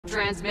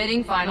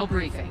Transmitting final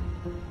briefing.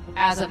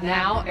 As of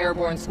now,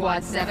 Airborne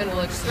Squad 7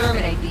 will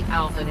exterminate the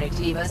Alpha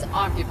Naytibas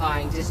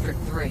occupying District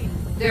 3.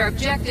 Their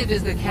objective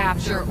is the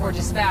capture or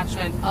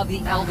dispatchment of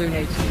the Elder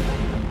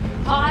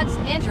Naytiba. Pods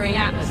entering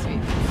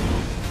atmosphere.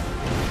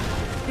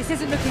 This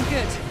isn't looking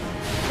good.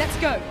 Let's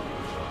go.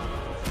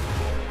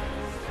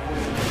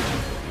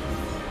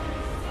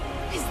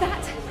 Is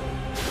that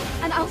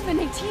an Alpha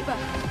Naytiba?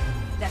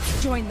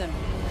 Let's join them.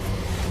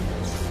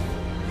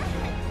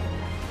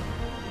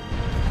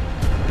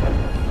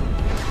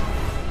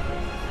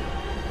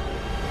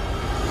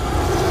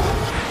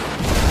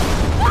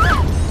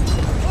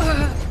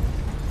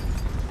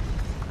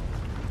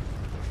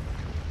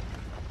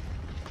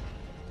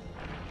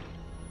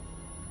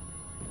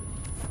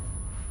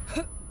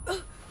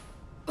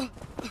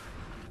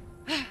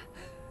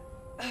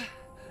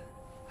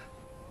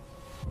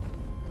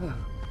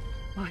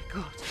 My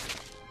God.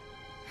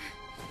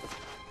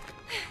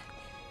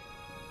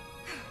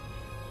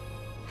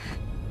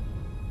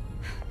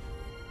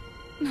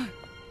 No.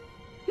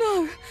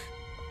 No!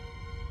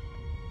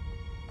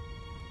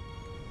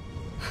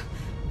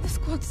 The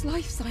squad's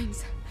life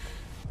signs.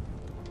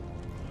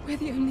 We're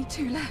the only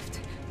two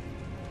left.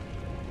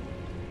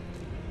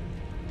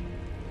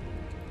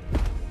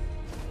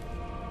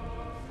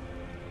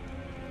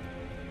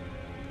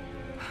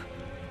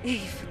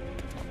 Eve.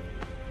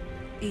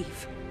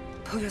 Eve,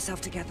 pull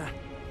yourself together.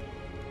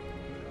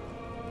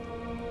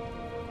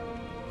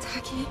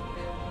 Taki?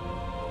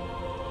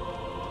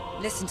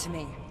 Listen to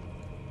me.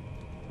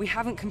 We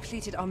haven't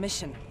completed our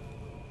mission.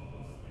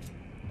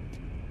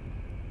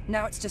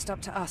 Now it's just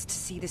up to us to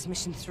see this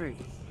mission through.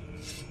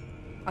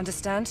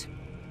 Understand?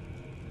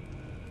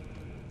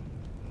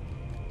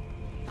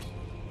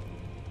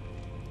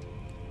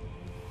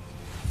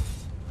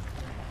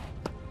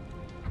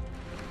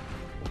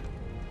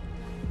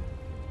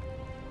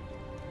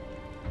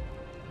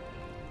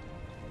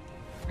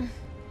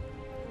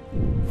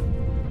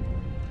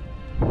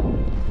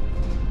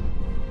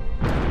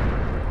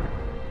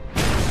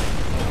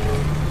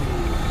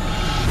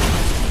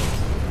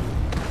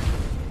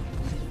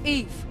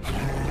 Eve,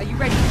 are you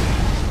ready?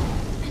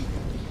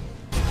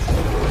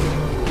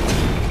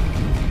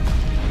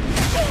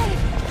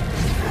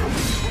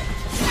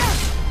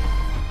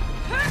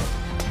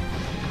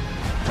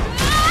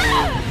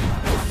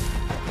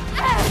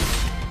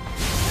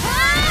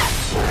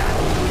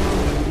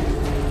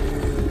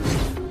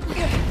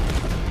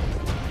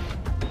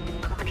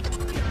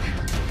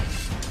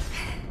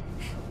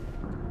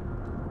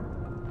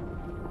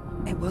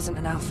 It wasn't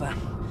an alpha,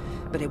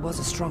 but it was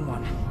a strong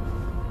one.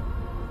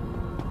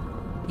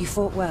 You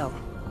fought well.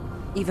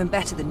 Even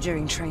better than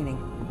during training.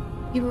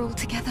 You were all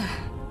together.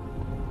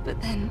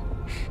 But then...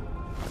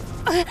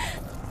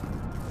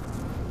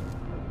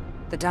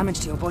 The damage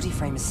to your body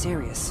frame is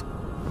serious.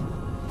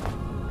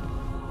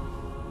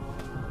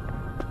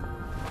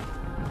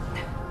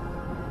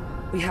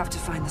 We have to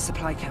find the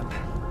supply camp.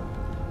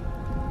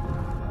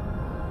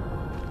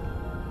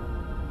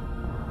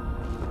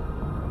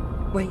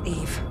 Wait,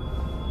 Eve.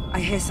 I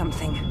hear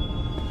something.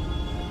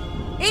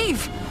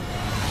 Eve!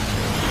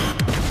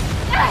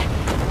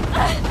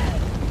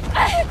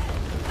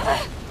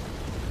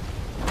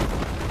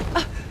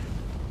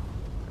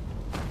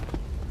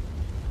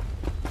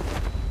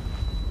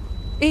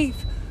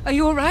 Eve, are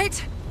you all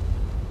right?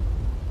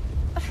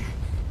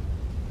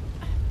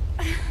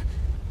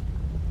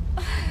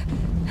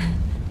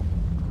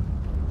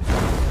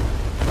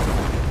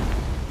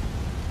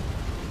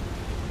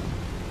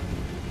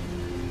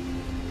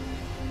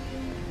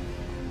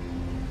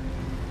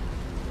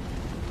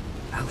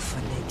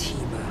 Alpha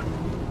Naytiba.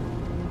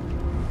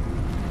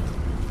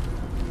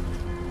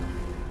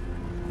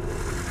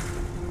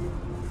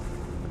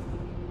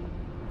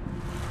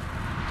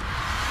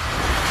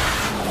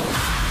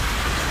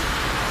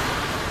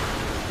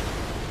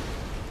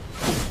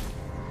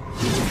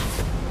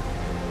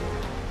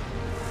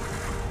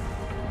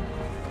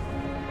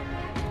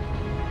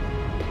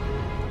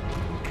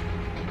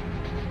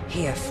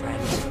 Here, friend.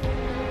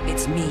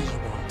 It's me you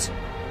want.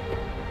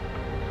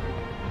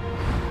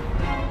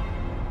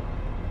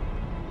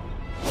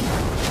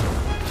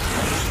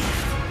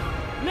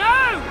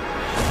 No!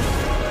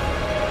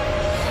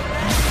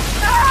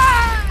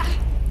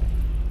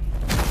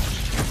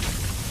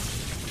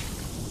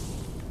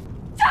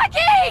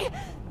 Taki!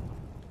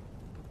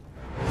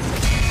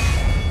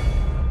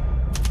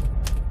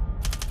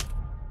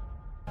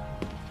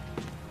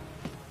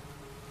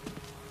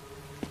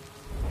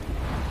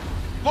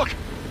 Look!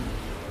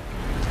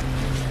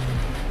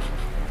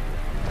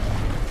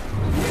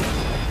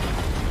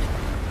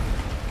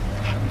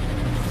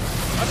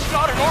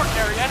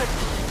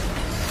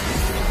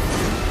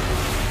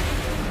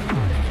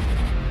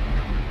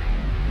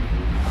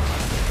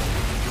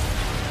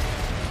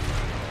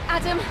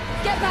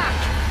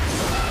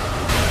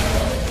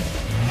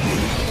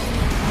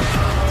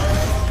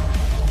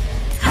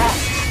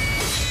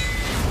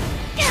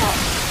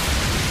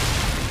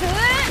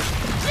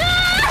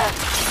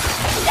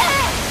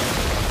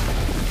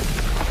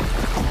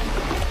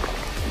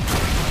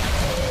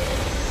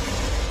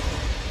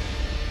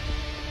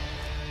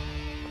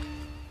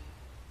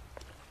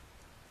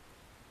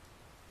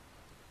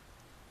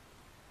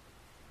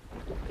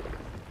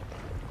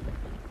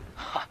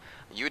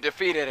 You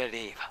defeated it,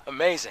 Eve.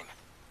 Amazing.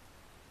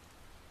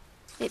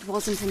 It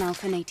wasn't an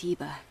Alpha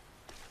Naytiba.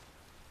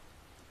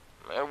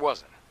 It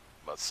wasn't,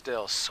 but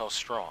still so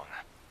strong.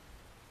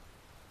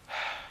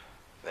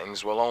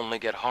 Things will only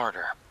get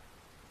harder.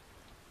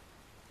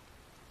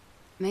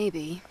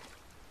 Maybe.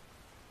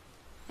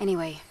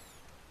 Anyway,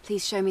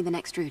 please show me the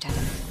next route,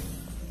 Adam.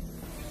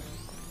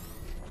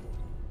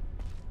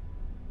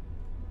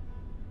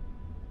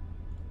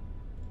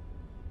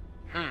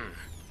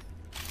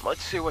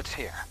 Let's see what's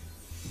here.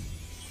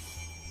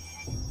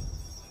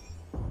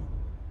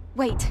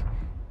 Wait.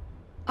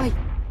 I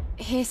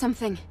hear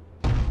something.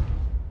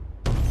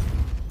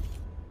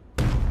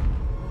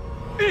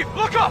 Eve,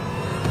 look up!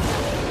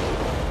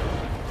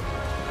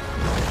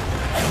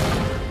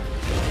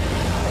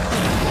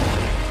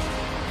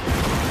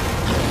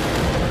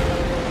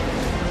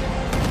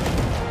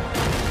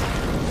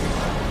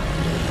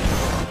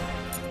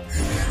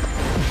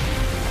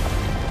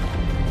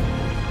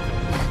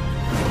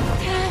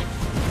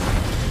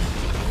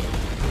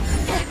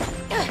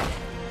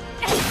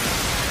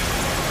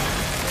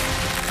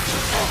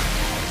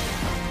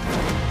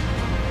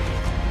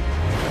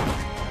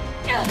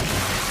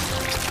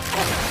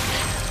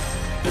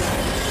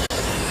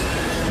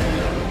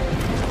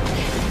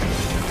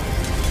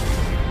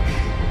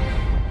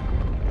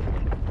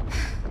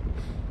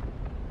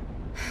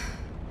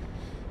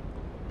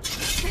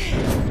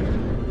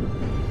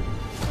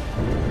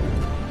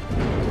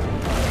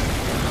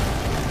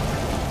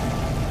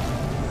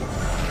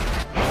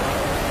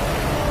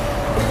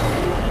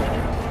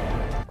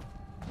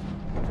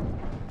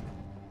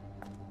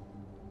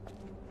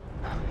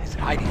 Is it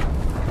hiding?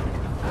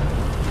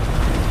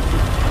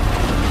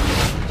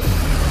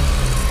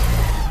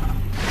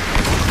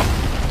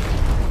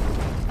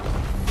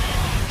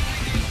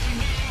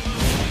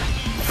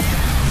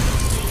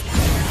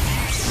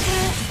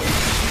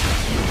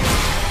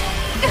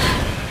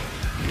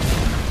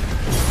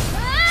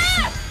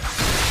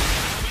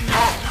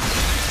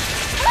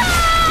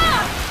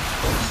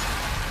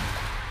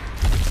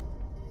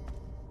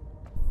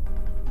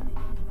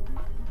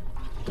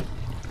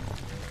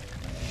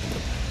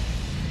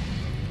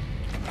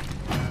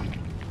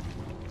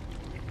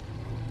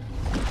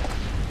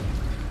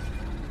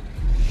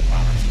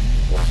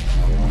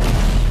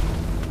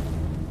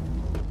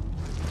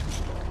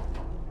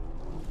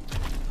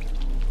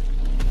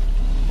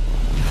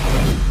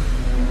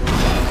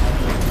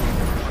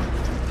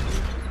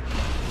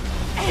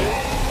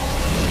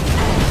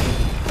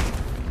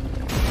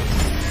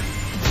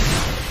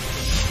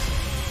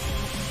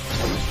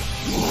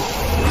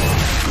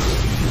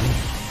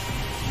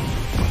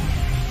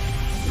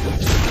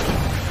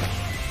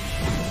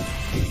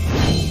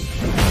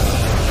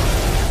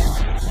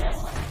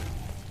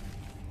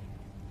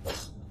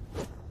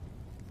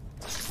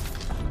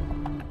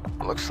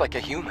 Looks like a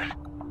human.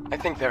 I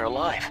think they're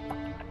alive.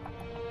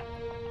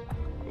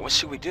 What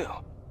should we do?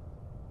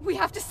 We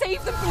have to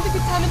save them from the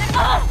contaminant.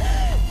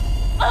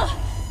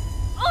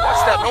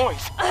 What's that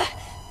noise?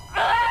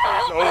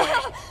 No way.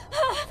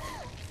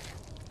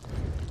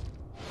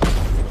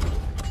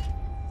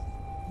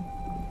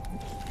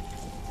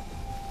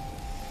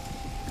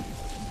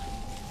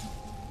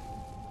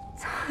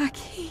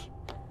 Taki.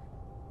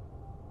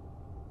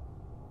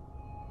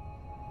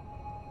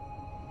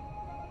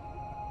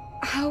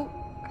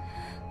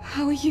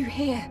 How are you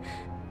here?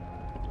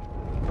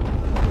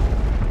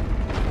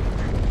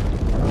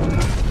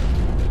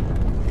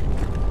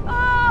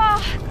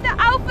 The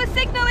Alpha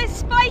signal is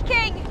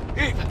spiking!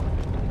 Eve,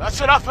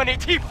 that's enough,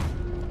 Naytiba.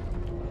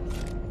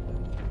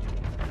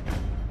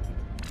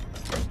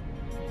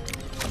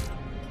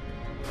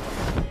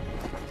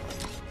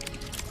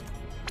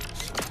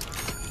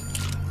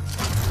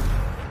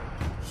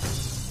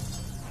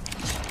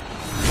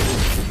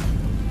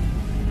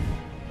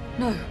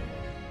 No.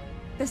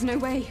 There's no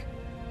way.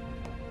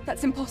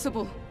 That's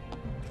impossible.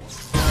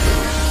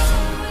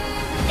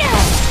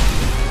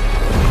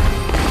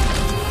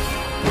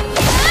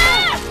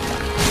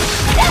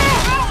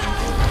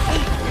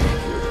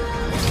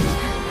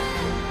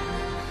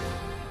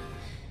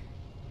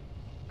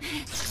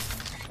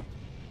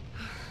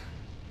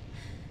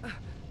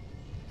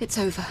 It's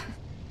over.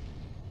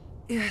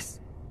 Yes.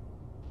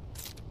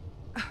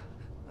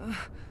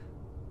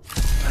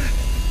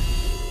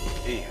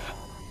 Eve.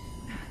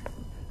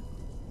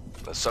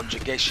 The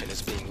subjugation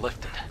is being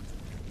lifted.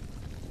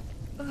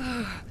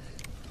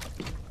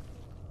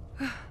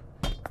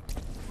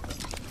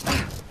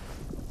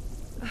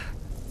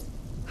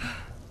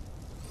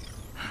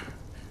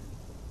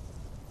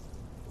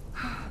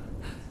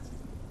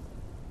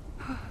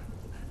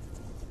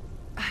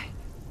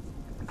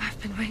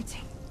 I've been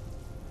waiting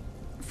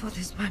for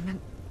this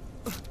moment.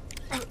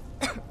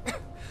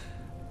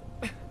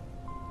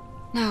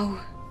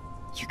 Now,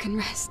 you can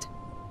rest.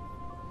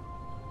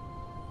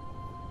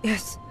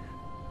 Yes.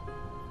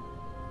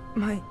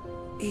 My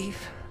Eve.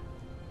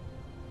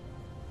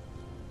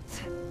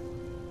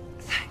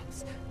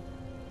 Thanks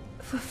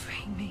for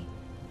freeing me.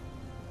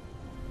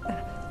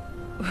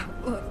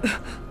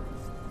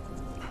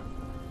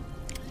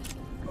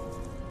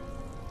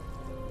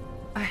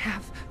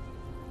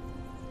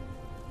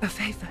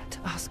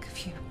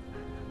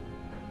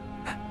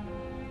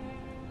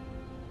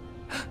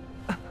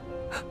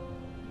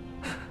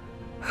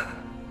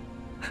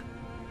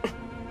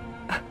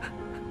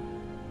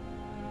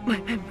 My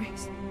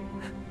memories.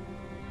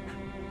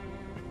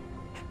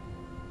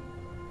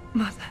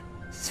 Mother,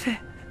 Sphere.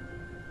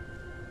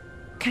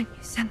 Can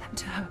you send them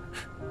to her?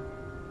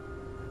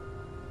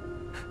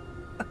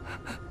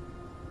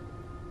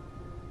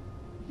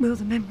 Will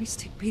the memory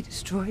stick be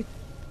destroyed?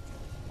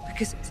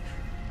 Because it's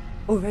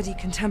already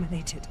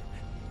contaminated.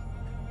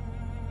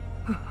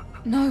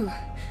 No,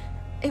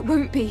 it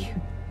won't be.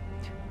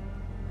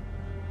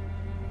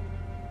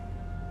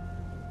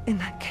 In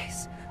that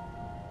case,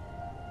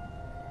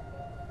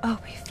 I'll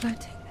be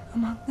floating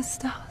among the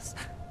stars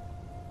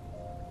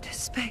to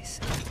space.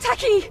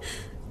 Taki!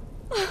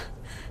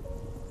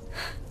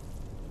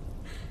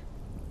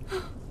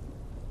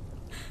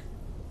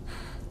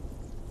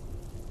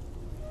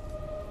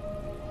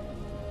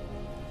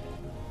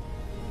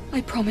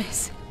 I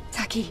promise,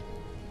 Taki.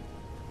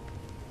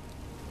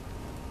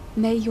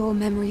 May your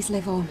memories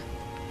live on.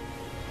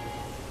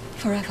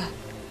 Forever.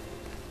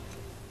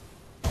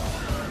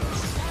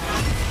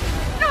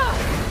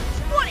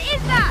 What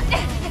is that?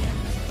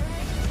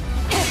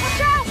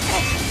 Watch out!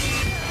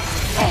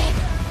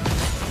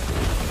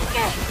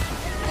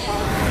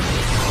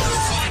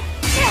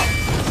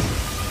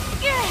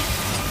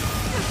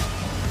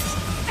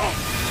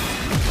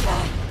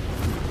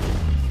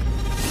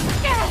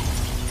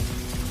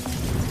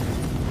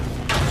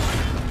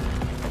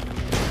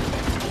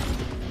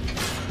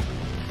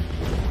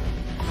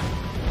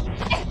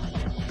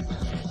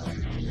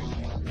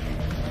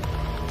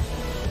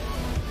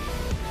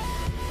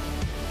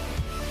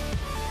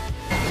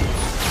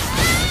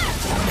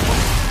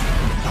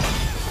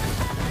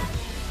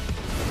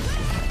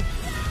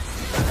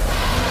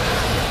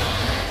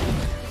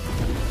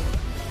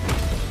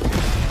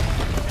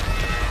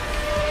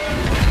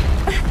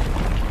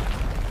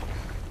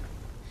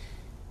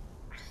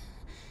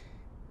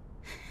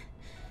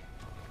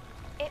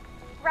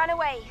 Ran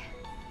away.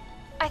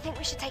 I think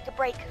we should take a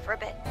break for a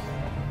bit.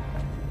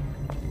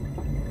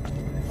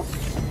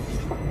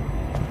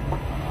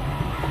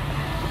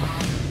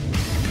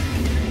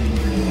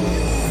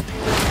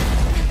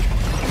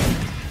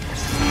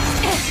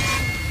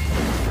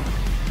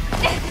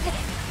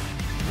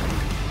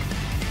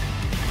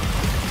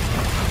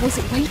 What's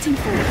it waiting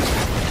for?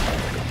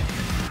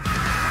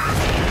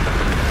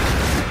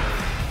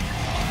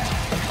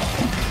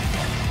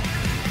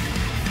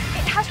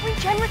 It has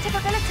regenerative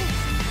abilities.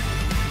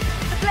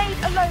 The blade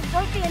alone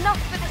won't be enough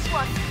for this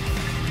one.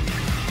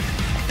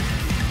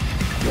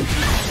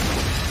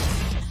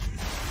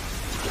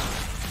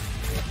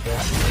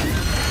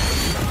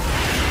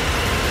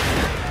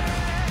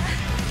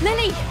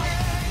 Lily!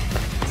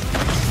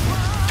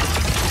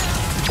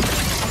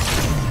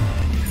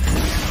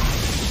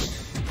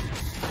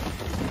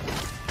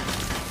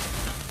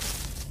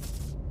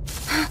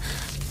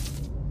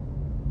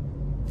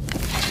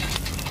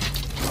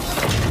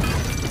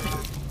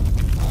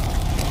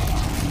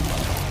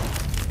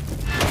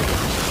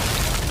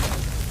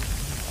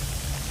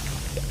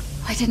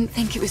 I didn't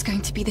think it was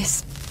going to be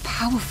this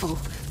powerful.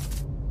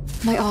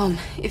 My arm,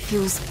 it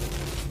feels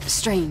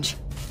strange.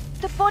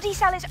 The body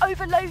cell is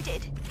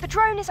overloaded. The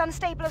drone is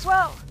unstable as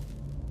well.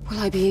 Will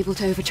I be able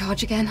to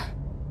overcharge again?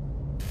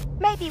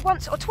 Maybe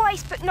once or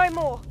twice, but no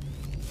more.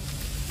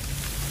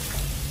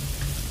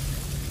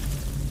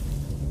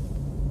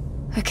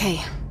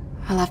 Okay,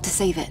 I'll have to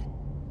save it.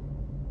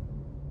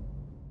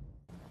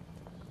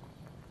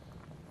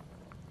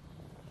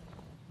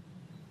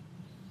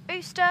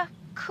 Booster,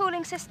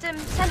 cooling system,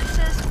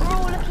 sensors, are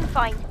all looking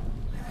fine.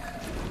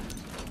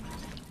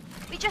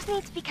 We just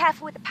need to be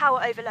careful with the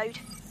power overload.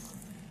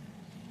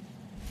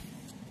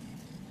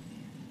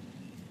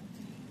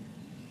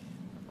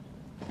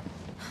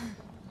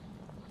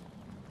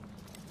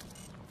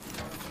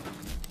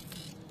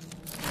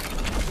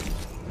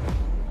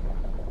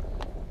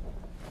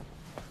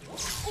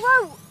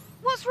 Whoa!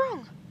 What's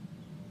wrong?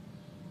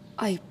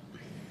 I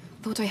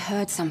thought I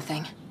heard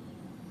something.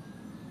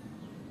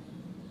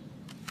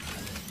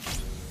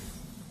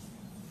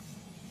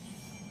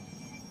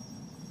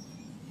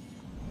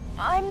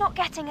 I'm not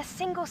getting a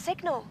single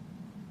signal.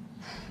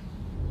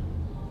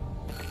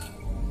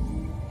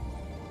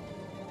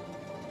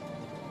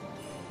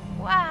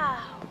 Wow!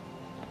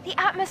 The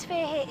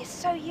atmosphere here is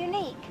so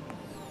unique.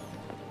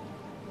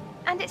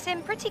 And it's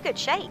in pretty good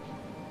shape.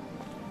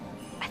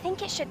 I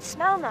think it should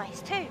smell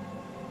nice too.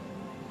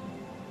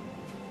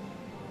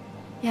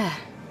 Yeah,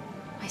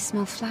 I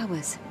smell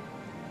flowers.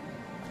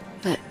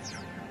 But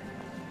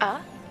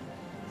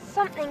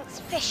Something's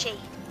fishy.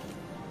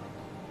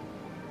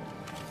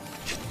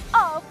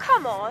 Oh,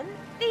 come on.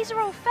 These are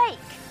all fake.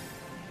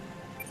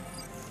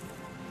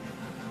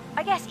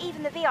 I guess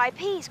even the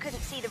VIPs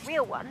couldn't see the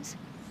real ones.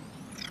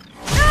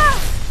 Ah!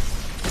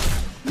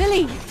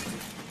 Lily!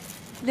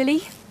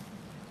 Lily?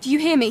 Do you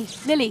hear me?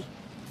 Lily?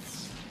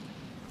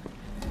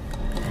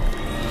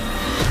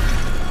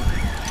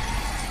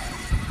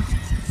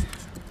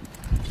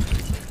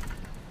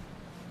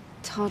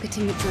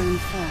 Targeting the drone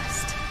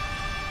first.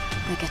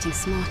 They're getting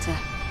smarter.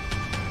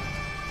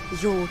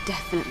 You're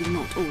definitely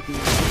not ordinary.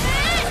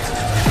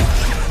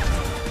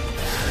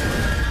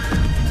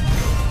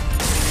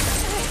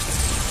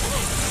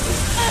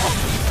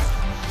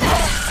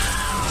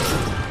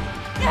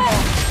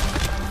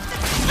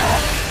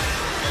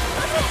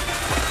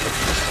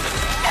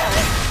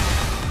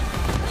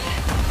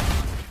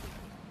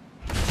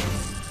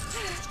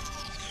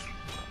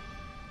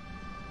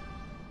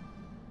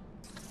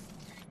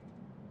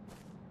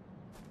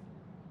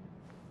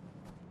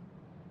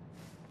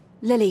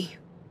 Lily.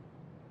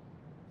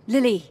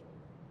 Lily.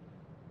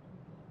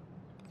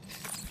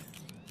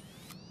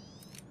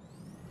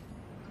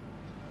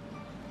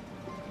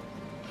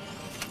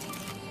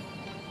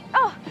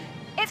 Oh,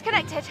 it's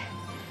connected.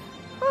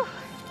 Whew.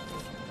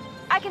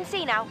 I can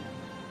see now.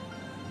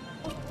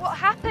 What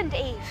happened,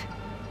 Eve?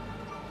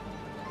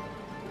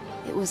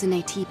 It was a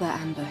Naytiba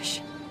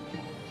ambush.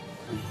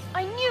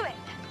 I knew it!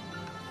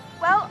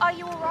 Well, are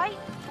you alright?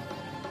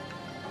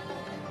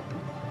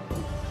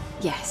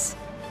 Yes.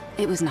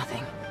 It was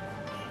nothing.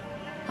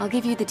 I'll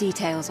give you the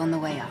details on the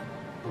way up.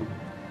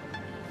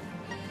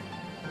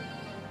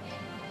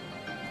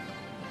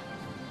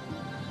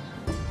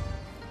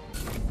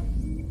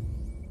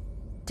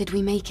 Did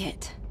we make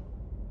it?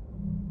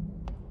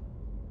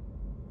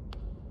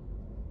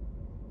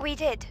 We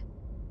did.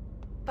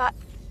 But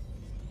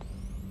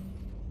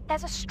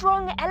there's a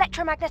strong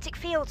electromagnetic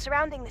field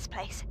surrounding this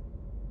place.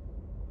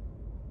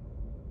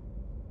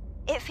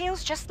 It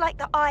feels just like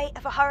the eye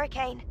of a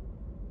hurricane.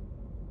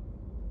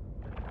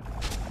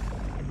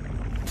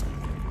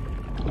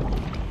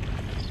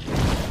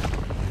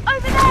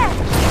 Over there!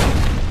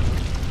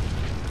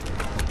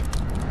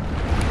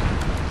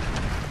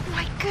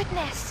 My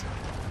goodness!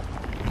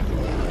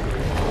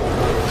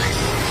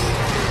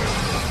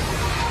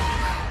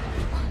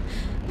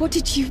 What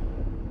did you...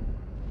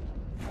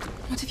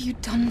 What have you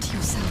done to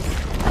yourself?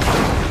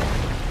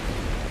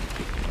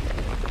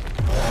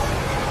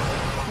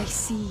 I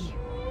see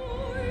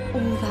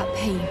all that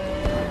pain.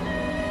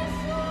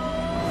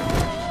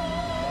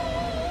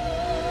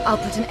 I'll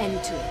put an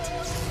end to it.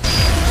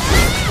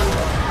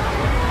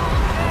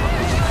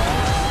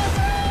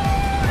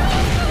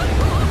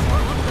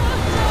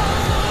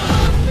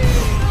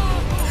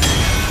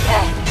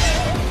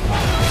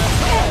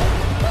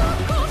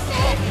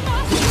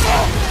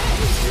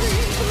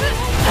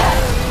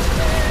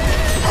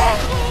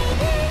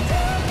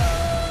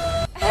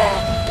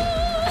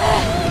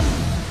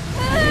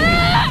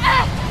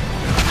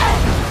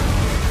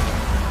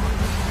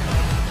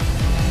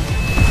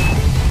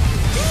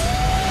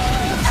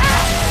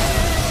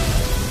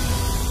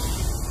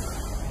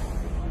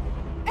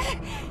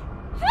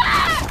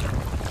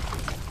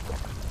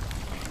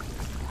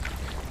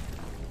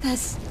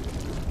 There's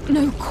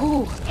no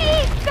core.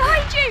 Eve,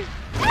 behind you!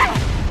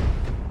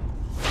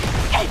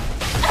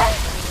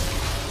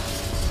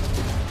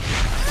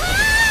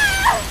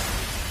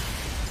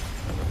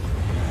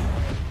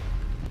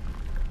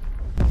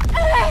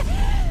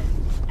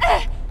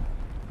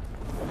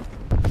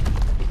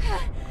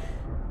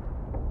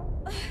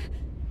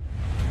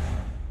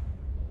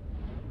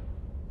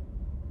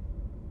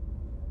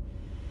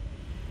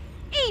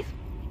 Eve!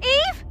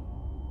 Eve!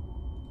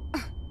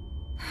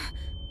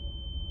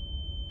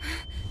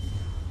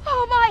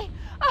 Oh my!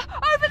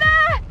 Over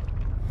there!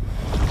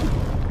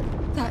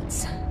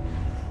 That's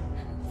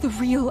the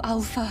real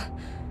Alpha.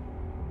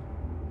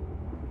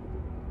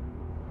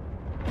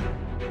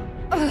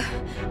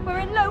 We're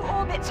in low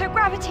orbit, so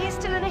gravity is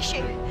still an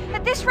issue.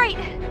 At this rate...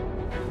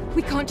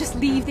 We can't just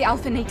leave the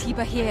Alpha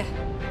Naytiba here.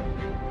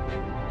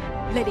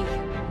 Lily,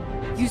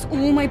 use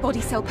all my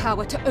body cell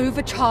power to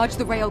overcharge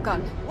the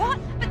railgun. What?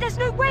 But there's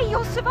no way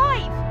you'll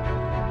survive!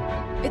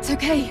 It's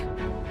okay.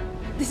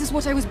 This is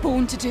what I was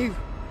born to do.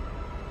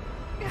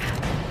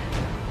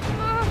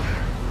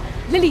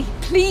 Lily,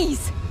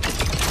 please!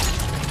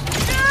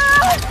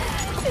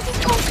 This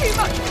is all too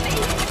much for me!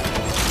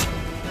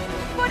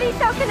 Body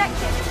cell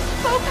connected!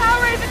 Full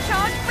power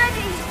overcharge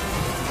ready!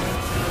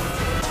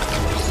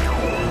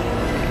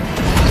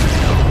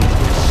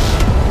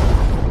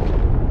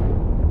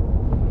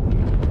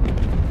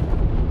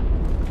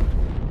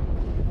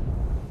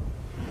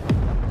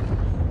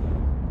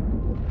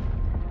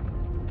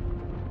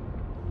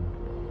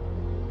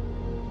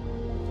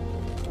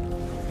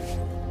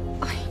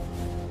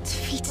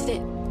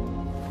 It,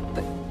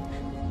 but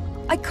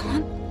I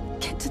can't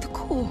get to the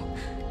core.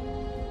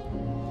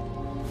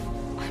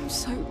 I'm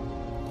so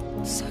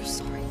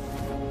sorry.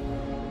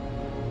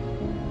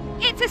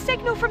 It's a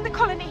signal from the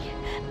colony.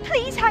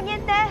 Please hang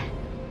in there.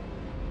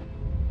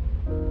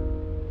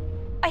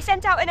 I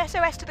sent out an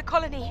SOS to the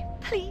colony.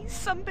 Please,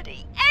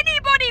 somebody,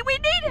 anybody, we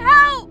need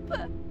help!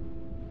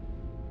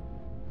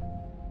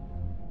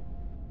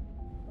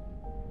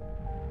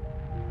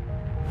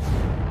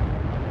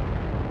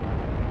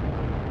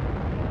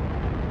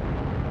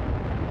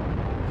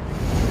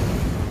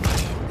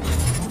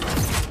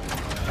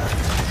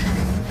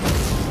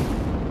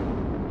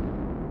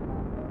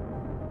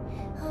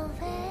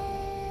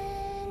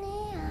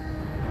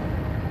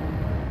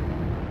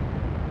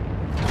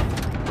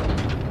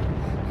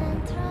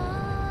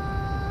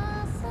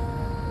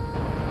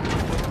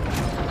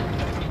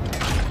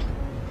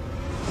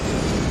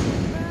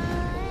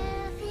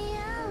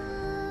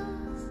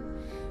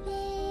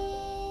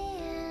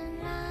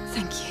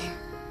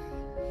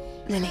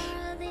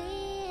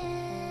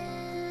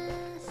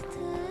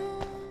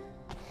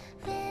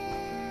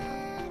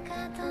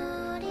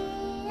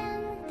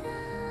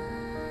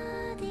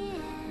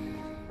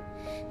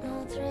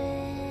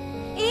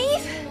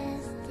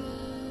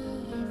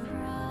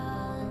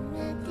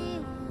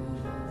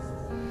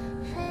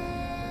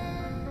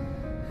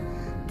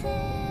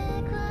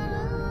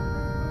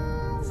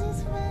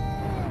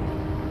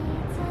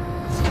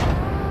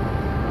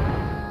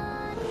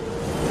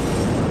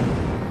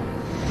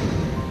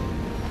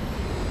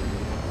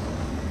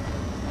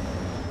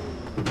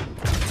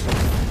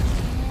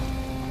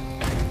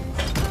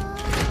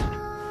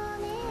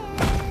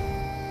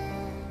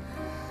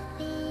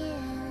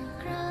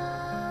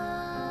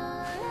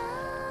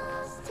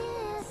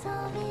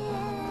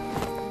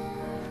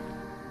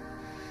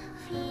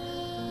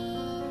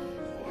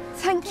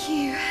 Thank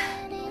you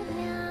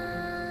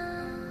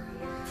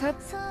for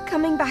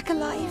coming back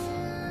alive.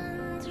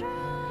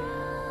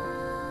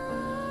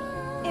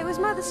 It was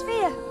Mother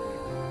Sphere.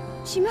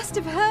 She must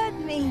have heard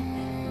me.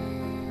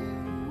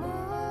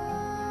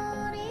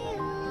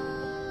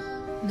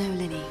 No,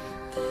 Lily.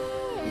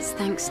 It's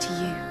thanks to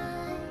you.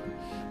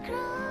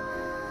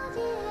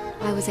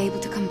 I was able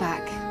to come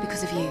back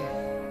because of you.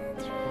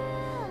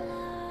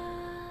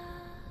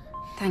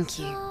 Thank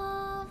you.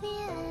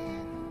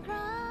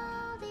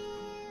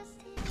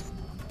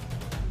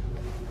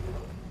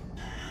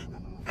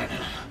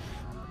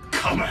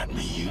 Come at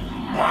me, you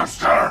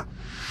monster!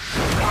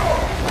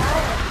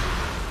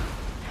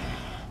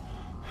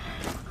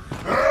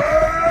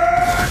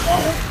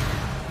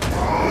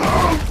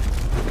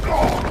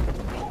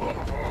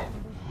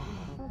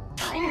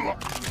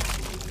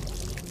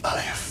 I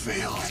have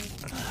failed.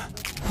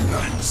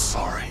 I'm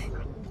sorry.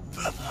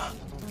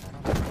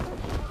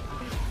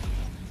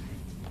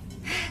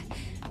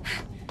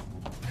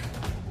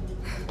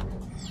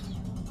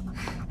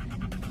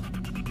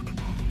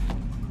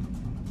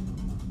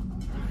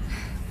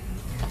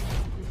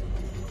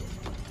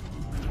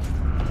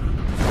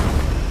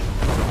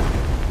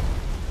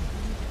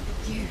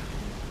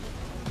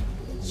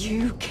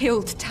 You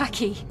killed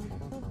Taki.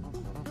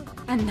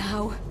 And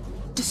now,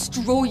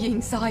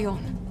 destroying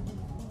Zion.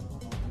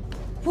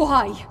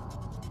 Why?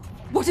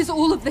 What is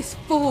all of this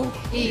for?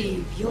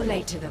 Eve, you're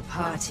late to the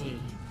party.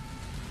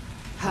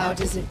 How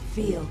does it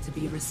feel to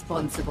be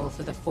responsible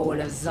for the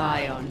fall of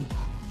Zion?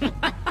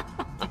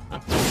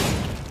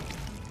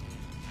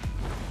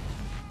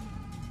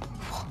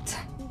 What?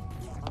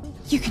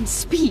 You can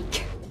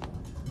speak.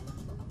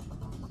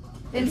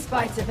 In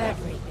spite of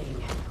everything,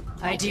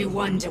 I do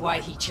wonder why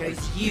he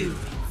chose you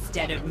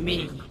instead of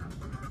me.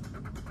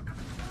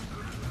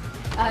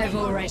 I've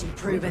already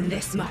proven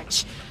this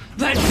much,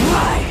 but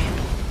why?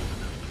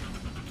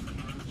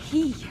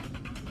 He?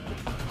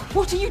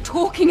 What are you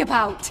talking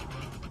about?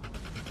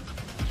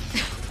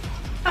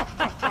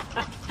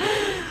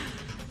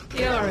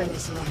 You're a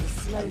little on the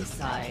slow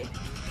side.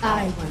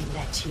 I won't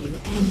let you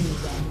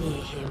anywhere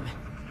near him.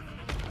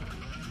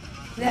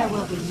 There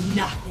will be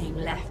nothing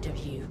left of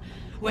you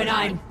when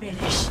I'm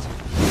finished.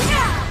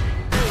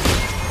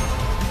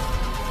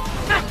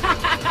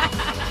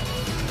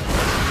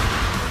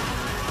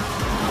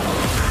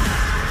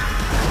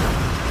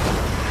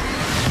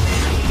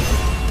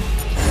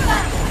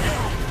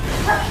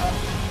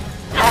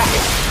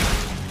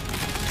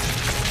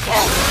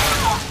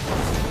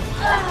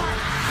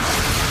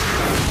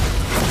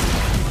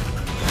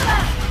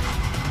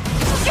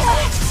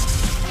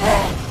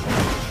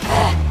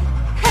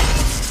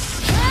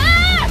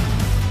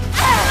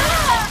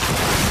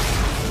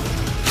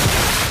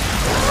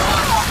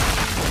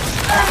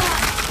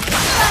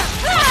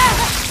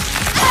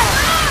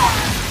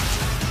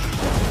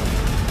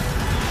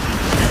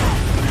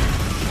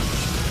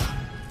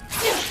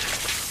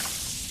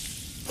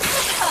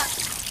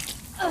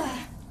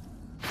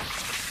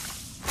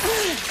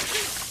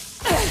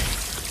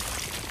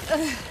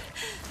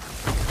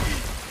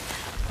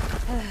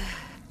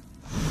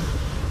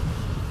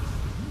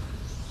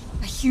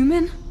 A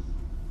human?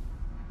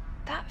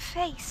 That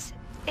face,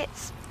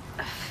 it's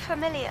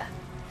familiar.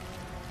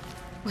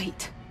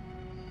 Wait.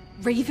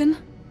 Raven?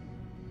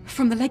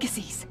 From the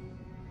Legacies?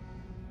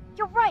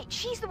 You're right,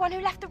 she's the one who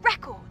left the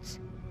records.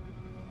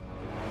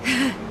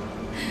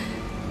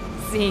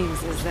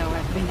 Seems as though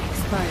I've been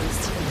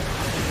exposed.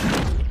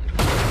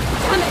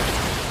 Damn it!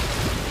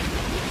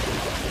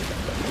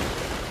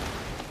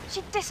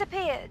 She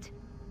disappeared.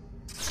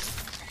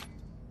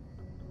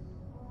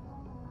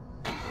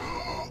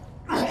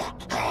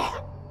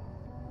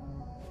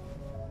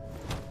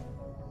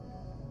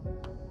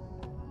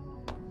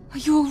 Are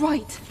you all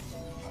right?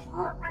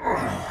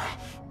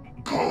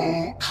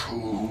 Go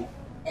to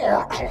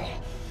Oracle,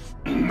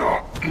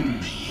 not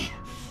me.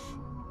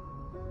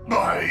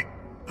 By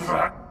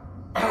that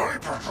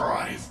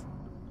hyperdrive.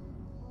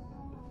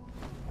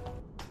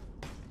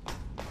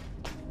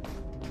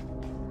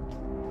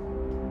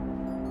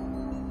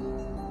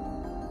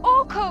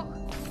 Oracle!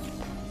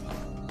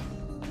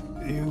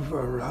 You've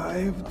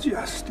arrived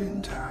just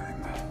in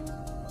time.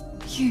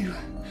 You're...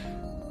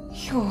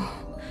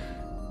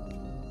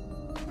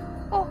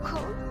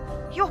 Oracle,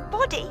 your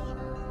body?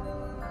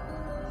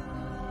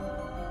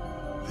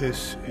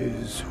 This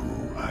is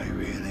who I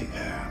really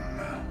am.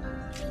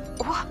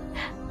 What?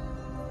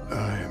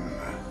 I'm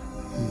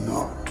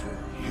not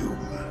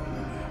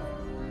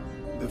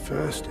human. The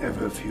first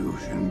ever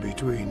fusion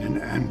between an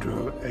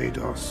Andro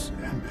Eidos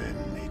and a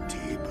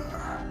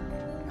Naytiba.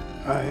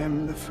 I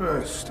am the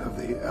first of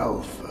the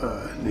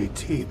Alpha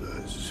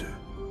Naytibas.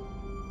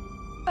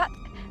 But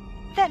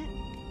then...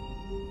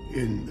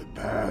 In the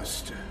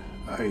past,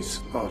 I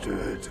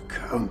slaughtered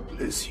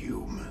countless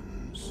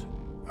humans.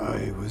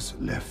 I was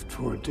left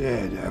for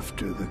dead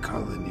after the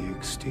colony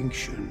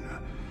extinction,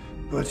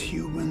 but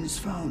humans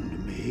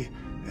found me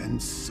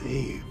and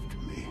saved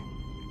me.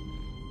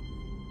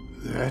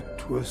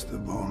 That was the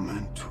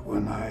moment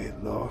when I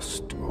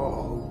lost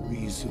all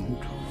reason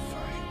to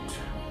fight.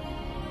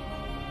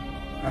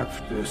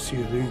 After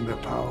sealing the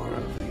power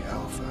of the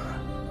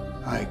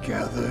Alpha, I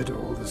gathered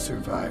all the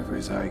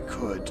survivors I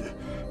could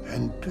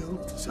and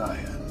built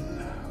Zion.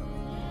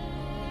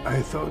 I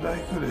thought I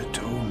could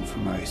atone for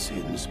my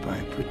sins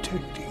by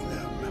protecting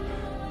them,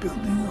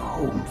 building a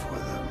home for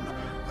them,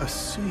 a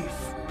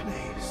safe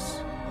place.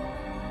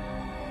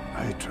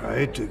 I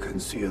tried to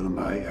conceal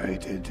my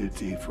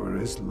identity for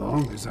as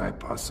long as I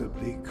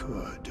possibly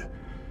could,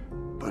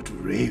 but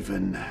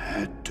Raven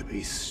had to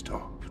be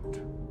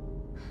stopped.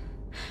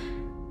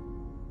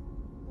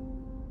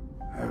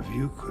 Have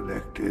you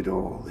collected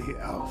all the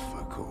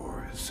Alpha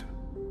cores?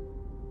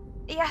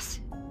 Yes,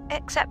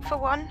 except for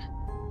one.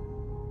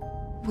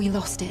 We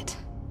lost it.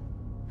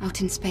 Out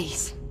in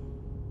space.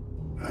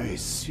 I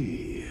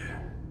see.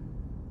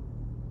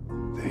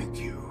 Thank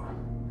you.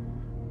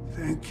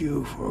 Thank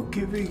you for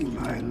giving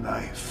my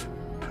life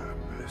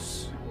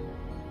purpose.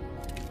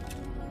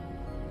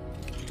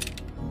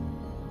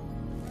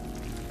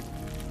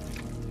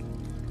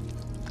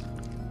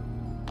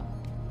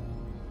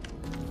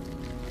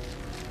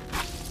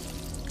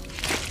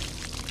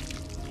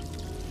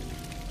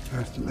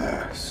 At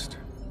last,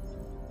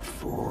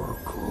 4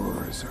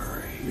 cores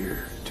are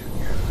here together.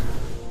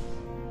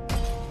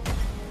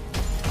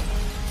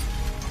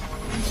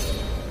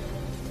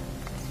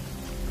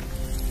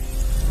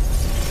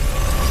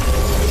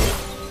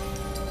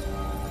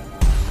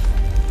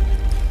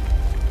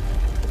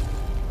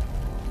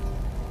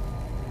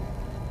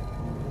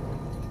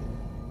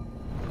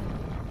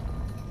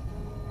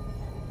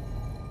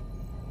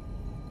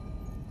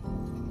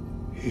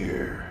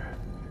 Here,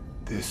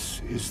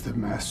 this is the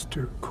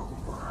Master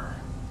Core.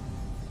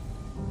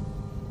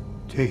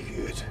 Take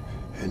it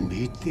and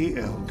meet the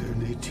Elder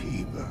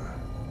Naytiba.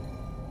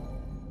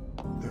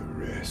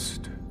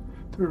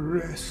 The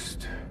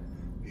rest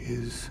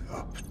is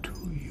up to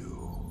you.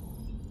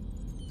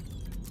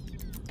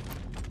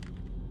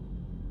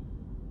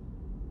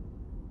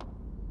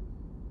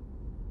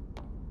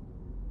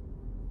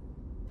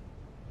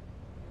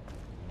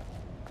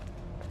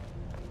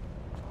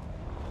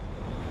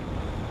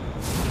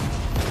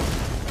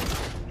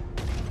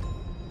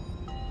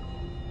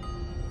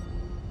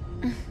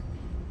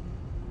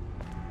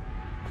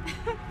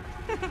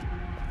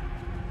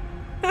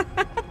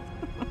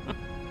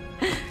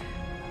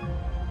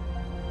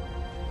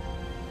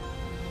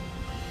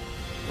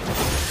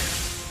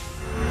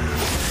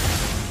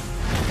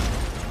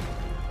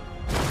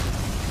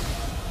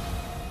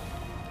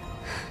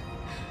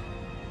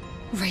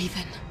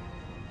 Raven.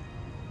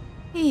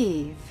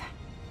 Eve.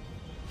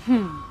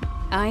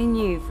 I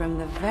knew from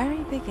the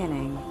very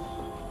beginning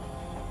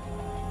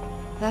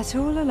that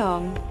all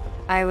along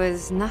I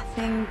was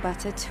nothing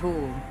but a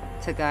tool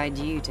to guide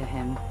you to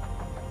him.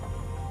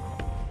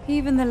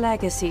 Even the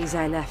legacies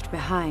I left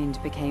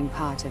behind became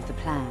part of the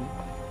plan.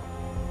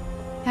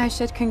 I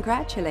should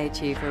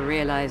congratulate you for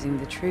realizing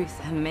the truth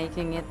and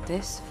making it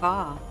this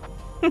far.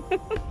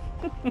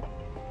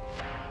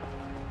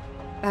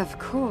 Of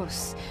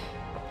course,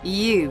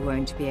 you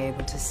won't be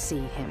able to see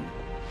him.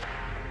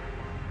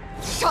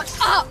 Shut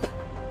up!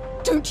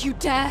 Don't you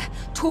dare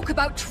talk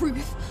about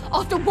truth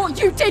after what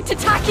you did to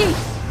Taki!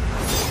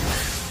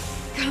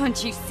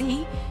 Can't you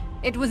see?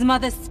 It was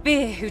Mother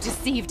Spear who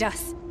deceived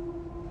us.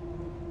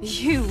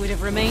 You would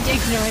have remained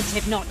ignorant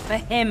if not for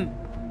him.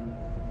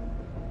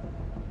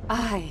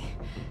 I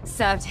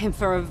served him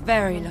for a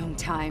very long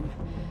time.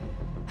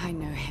 I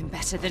know him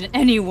better than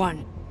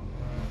anyone.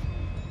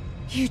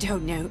 You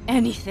don't know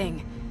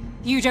anything.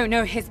 You don't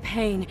know his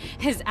pain,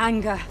 his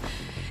anger,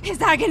 his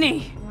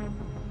agony.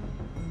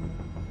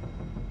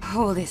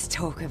 All this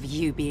talk of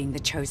you being the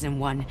chosen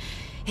one,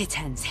 it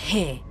ends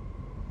here.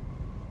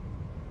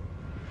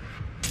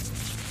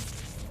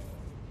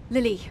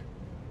 Lily,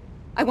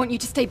 I want you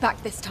to stay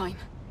back this time.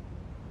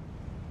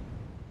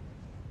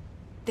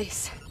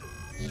 This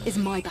is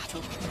my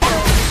battle.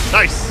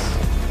 Nice!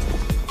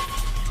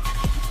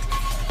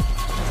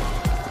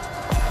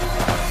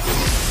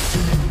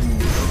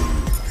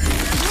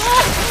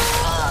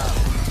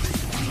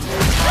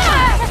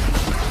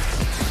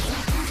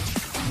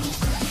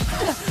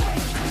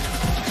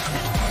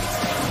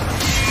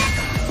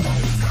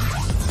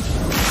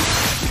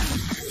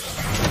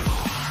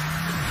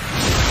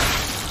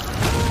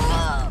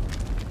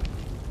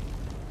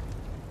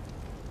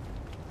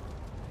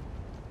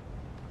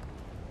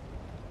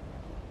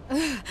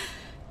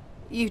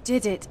 You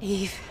did it,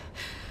 Eve.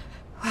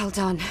 Well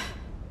done.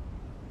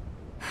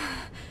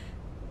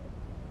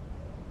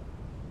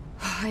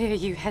 Why are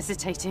you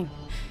hesitating?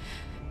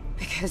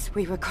 Because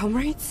we were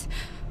comrades?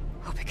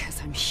 Or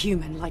because I'm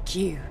human like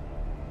you?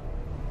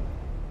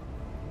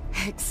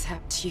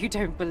 Except you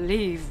don't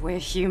believe we're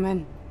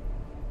human.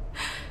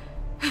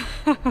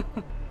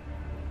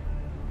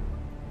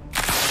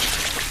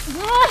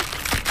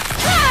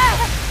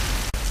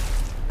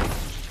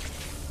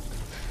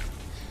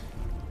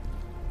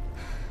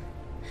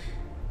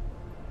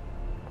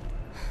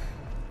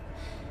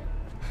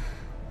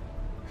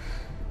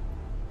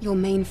 Your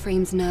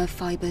mainframe's nerve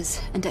fibers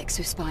and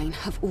exospine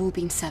have all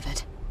been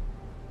severed.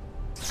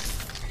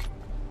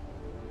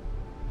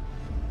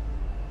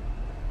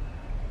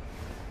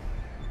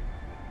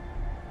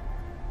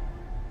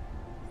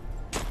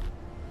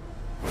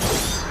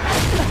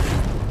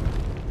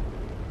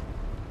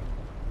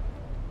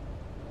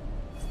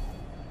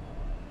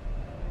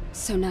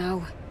 So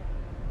now,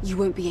 you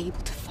won't be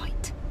able to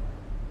fight.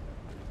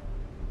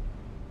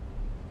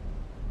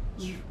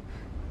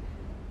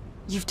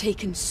 You've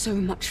taken so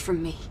much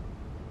from me.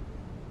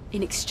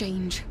 In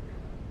exchange,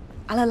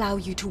 I'll allow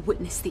you to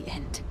witness the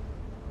end.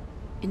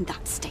 In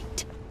that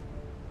state.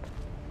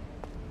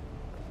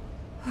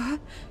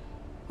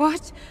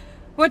 What?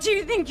 What do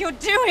you think you're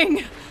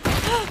doing?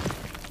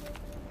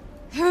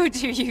 Who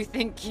do you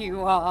think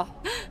you are?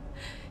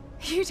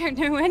 You don't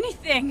know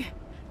anything.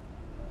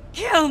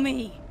 Kill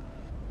me!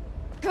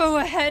 Go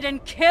ahead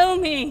and kill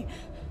me!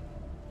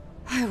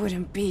 I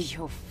wouldn't be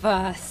your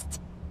first.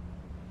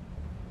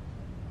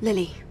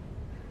 Lily,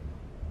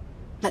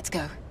 let's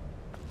go.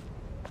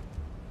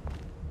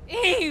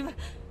 Eve!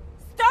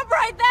 Stop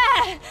right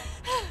there!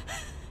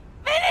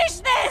 Finish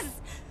this!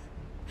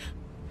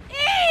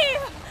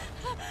 Eve!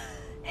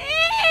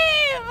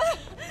 Eve!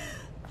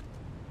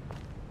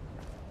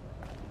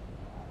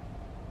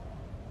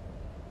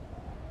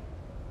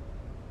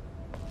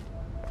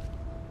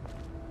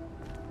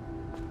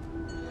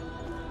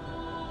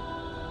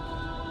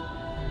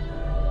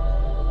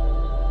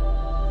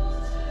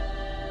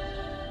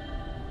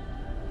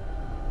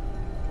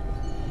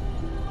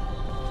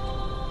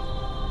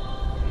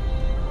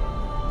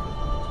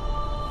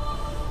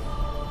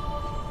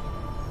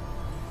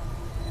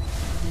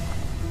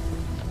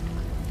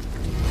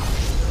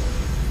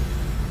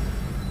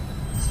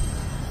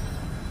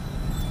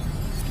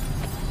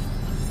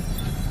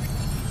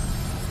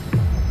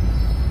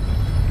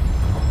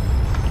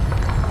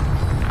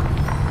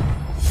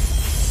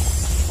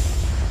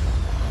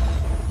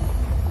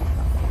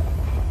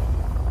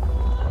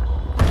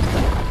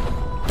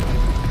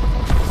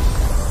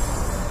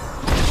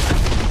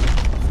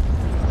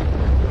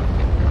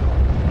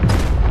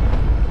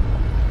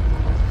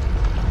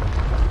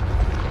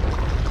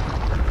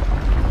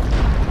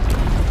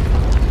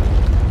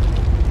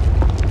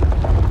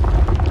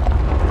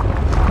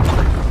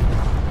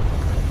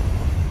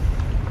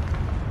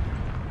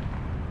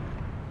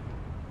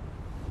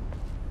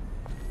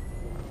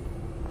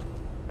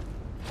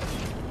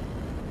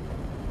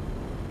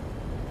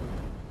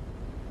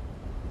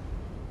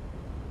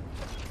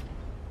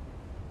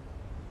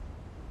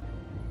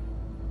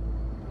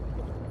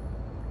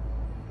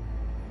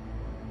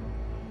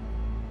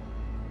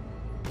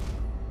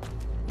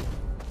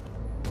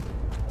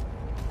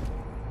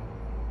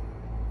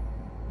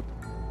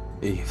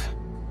 Eve.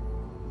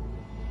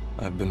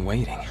 I've been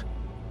waiting.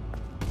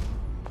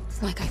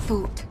 It's like I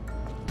thought.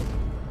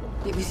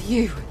 It was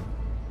you.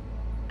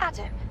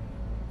 Adam.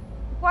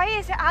 Why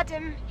is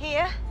Adam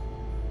here?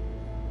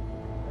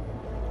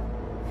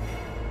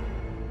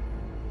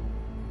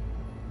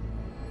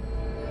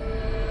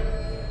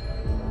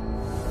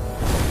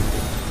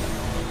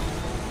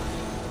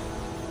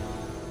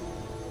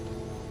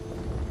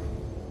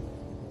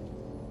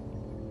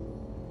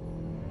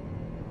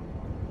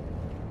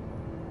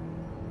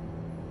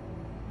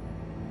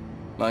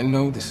 I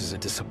know this is a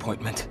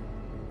disappointment.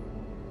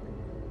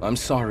 I'm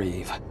sorry,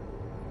 Eve.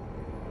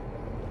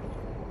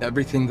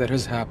 Everything that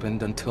has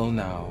happened until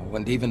now,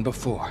 and even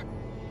before,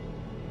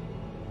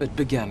 it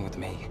began with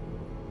me.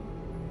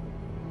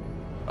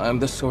 I am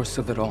the source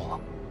of it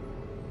all.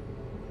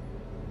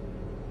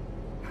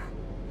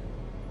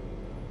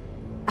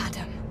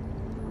 Adam.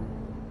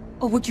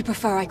 Or would you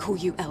prefer I call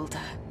you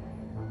Elder?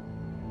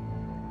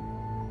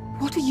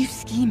 What are you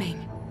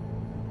scheming?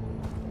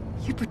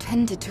 You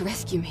pretended to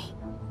rescue me.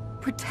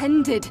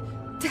 Pretended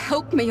to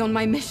help me on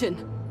my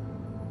mission.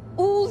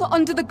 All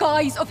under the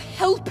guise of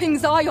helping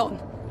Zion.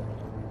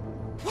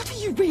 What are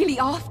you really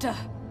after?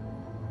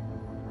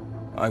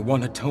 I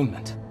want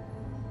atonement.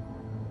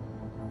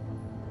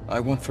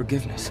 I want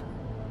forgiveness.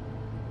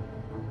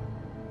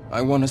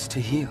 I want us to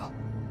heal.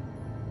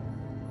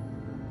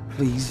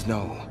 Please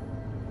know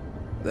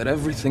that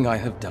everything I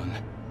have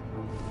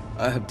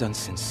done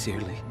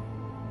sincerely.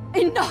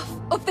 Enough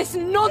of this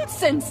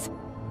nonsense!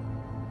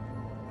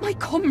 My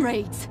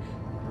comrades,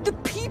 the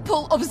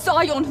people of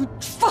Zion who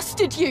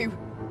trusted you,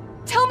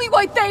 tell me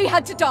why they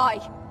had to die!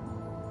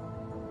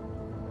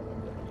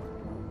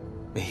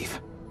 Eve,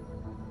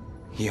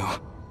 you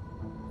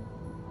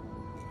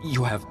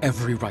have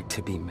every right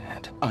to be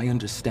mad. I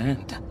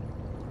understand.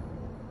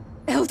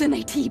 Elder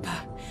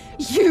Naytiba,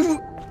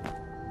 you...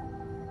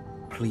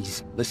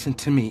 Please, listen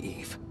to me,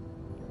 Eve.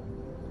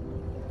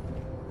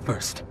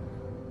 First,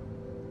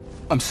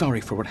 I'm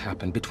sorry for what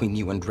happened between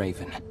you and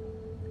Raven.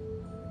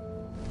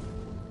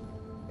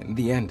 In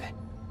the end,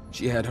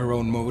 she had her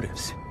own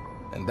motives,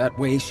 and that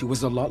way she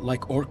was a lot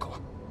like Oracle.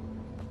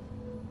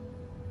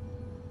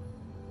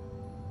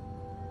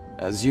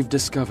 As you've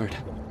discovered,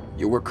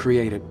 you were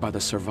created by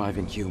the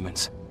surviving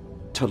humans,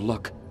 to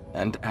look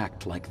and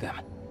act like them.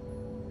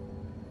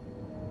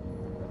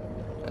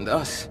 And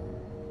us,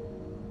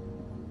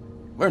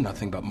 we're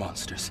nothing but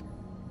monsters.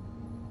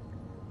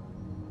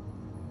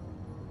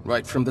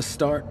 Right from the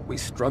start, we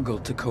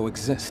struggled to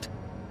coexist.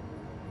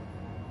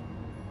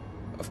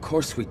 Of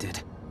course we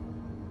did.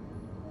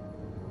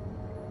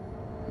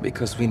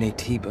 Because we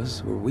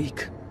Naytibas were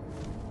weak.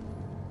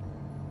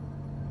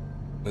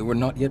 We were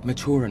not yet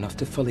mature enough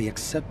to fully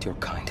accept your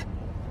kind.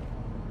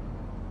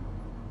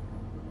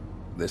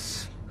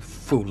 This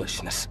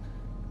foolishness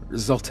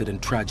resulted in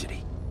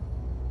tragedy.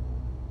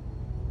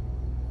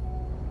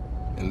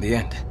 In the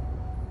end,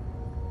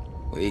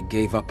 we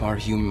gave up our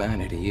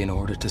humanity in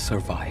order to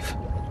survive.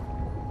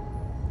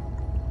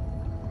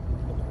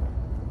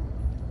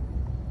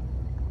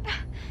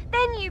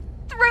 Then you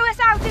threw us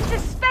out into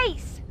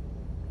space!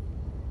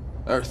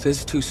 Earth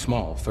is too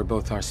small for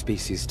both our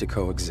species to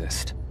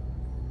coexist.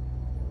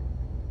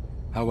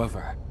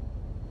 However,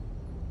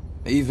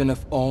 even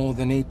if all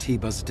the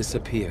Naytibas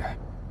disappear,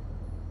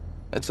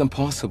 it's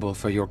impossible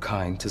for your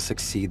kind to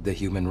succeed the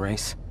human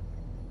race.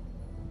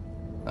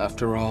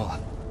 After all,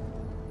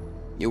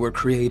 you were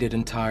created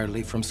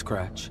entirely from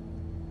scratch,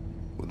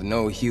 with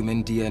no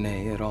human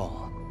DNA at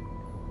all.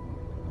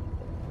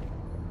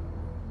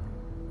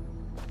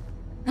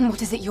 And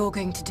what is it you're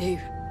going to do?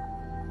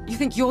 You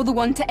think you're the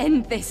one to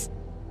end this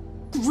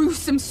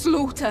gruesome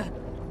slaughter?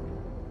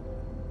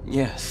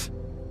 Yes.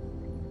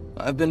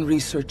 I've been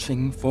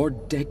researching for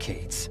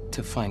decades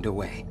to find a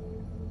way.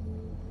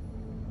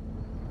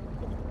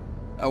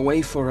 A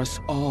way for us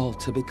all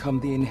to become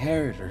the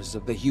inheritors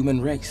of the human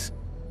race.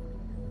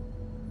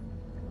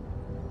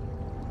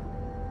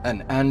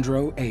 An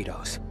Andro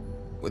Eidos,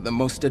 with the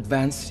most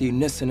advanced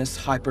unicinous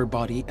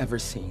hyperbody ever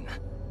seen.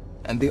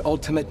 And the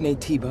ultimate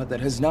Naytiba that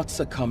has not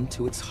succumbed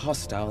to its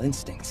hostile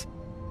instincts.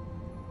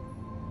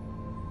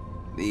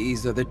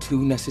 These are the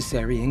two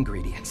necessary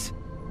ingredients.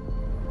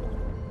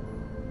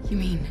 You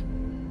mean?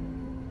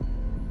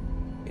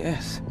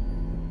 Yes.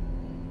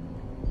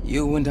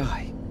 You and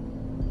I.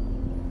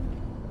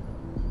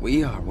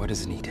 We are what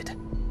is needed.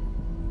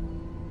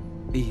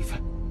 Eve,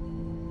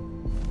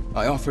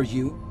 I offer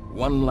you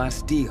one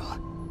last deal.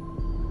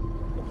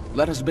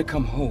 Let us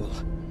become whole.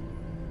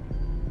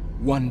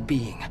 One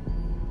being.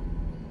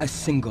 A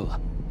single,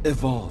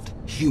 evolved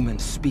human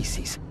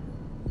species.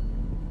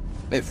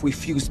 If we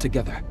fuse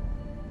together,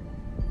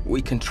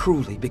 we can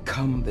truly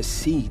become the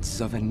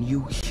seeds of a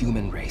new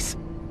human race.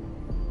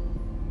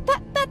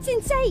 That's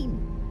insane!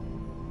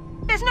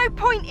 There's no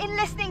point in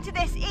listening to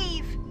this,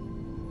 Eve!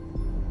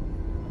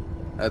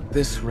 At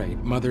this rate,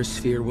 Mother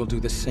Sphere will do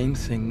the same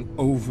thing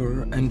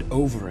over and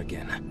over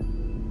again.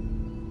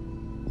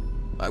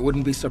 I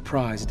wouldn't be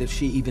surprised if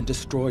she even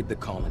destroyed the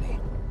colony,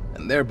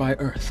 and thereby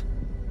Earth.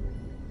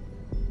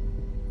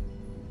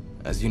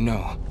 As you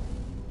know,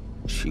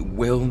 she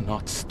will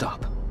not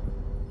stop.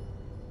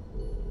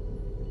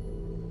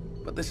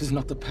 But this is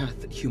not the path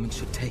that humans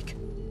should take.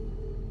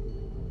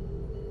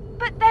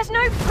 But there's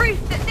no proof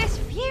that this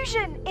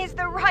fusion is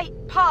the right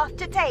path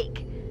to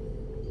take.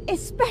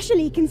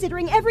 Especially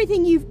considering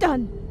everything you've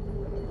done.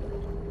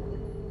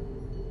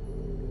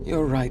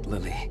 You're right,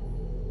 Lily.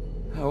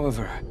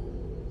 However,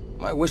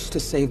 my wish to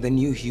save the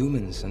new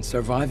humans and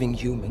surviving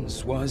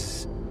humans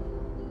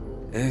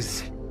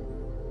is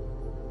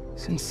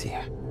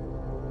sincere.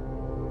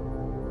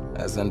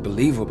 As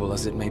unbelievable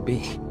as it may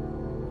be.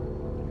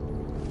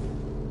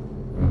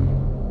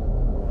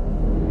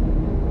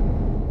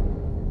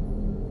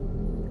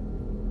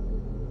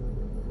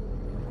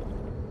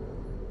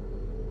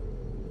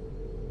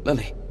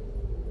 Lily,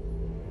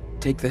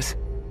 take this.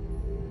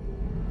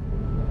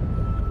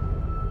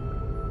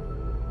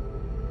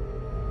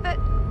 But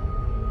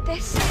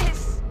this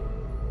is...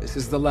 This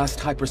is the last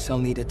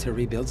hypercell needed to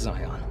rebuild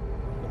Zion.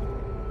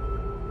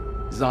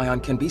 Zion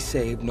can be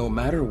saved no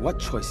matter what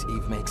choice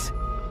Eve makes.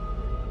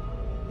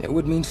 It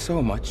would mean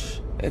so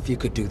much if you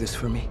could do this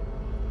for me.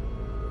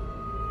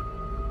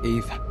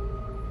 Eve,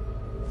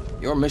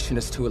 your mission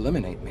is to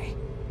eliminate me.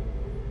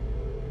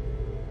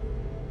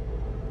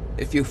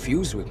 If you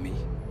fuse with me,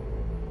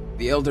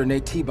 the Elder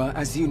Naytiba,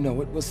 as you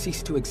know it, will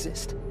cease to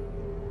exist.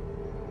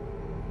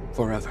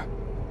 Forever.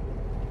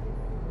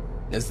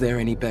 Is there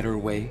any better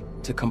way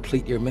to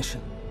complete your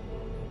mission?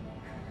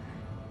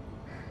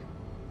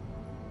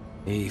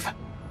 Eve.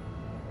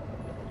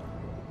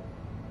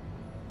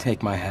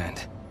 Take my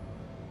hand.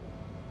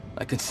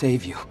 I can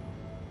save you.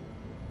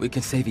 We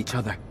can save each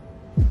other.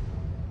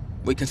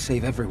 We can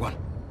save everyone.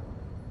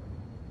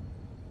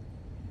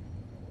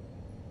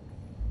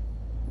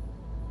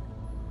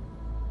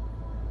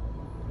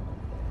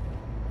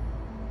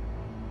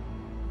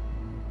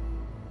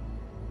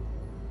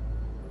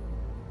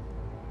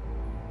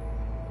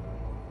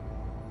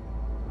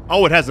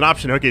 Oh, it has an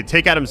option. Okay,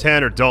 take Adam's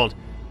hand or don't.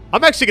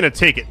 I'm actually going to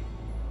take it.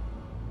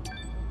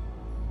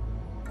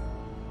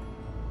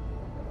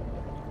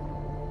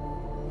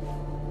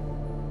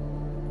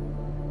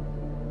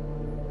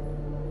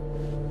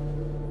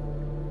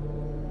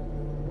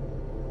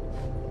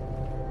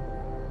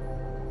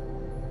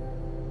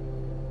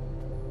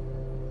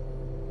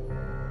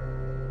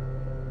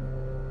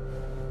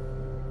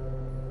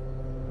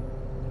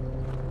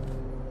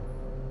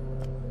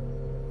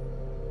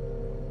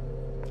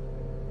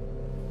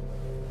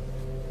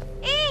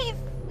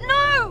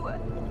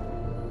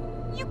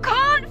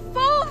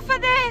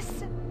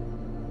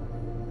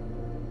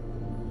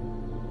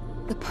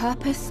 The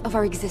purpose of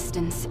our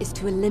existence is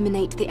to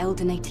eliminate the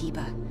Elder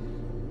Naytiba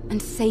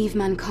and save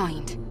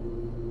mankind.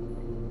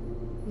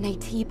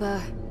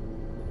 Naytiba,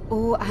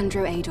 or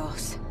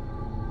Androados,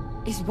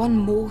 is one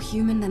more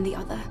human than the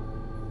other?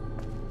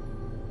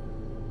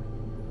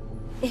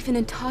 If an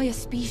entire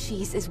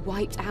species is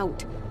wiped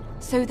out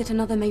so that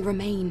another may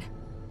remain,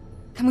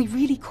 can we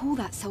really call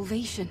that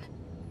salvation?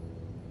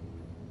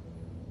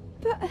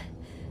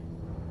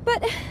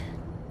 But...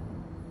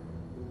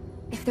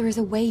 If there is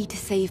a way to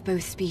save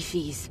both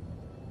species,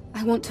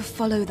 I want to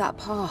follow that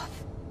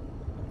path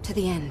to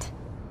the end.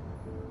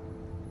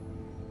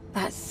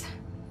 That's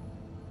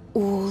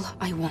all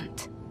I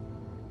want.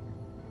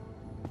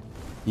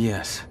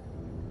 Yes.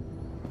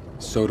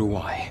 So do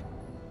I.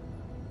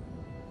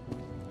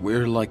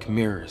 We're like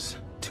mirrors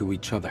to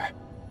each other.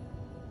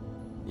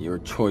 Your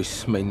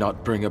choice may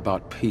not bring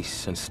about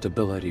peace and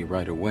stability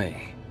right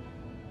away,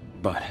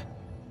 but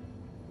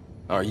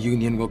our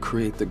union will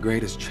create the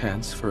greatest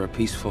chance for a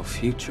peaceful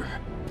future.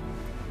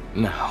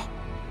 Now.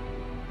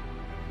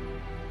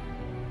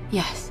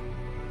 Yes.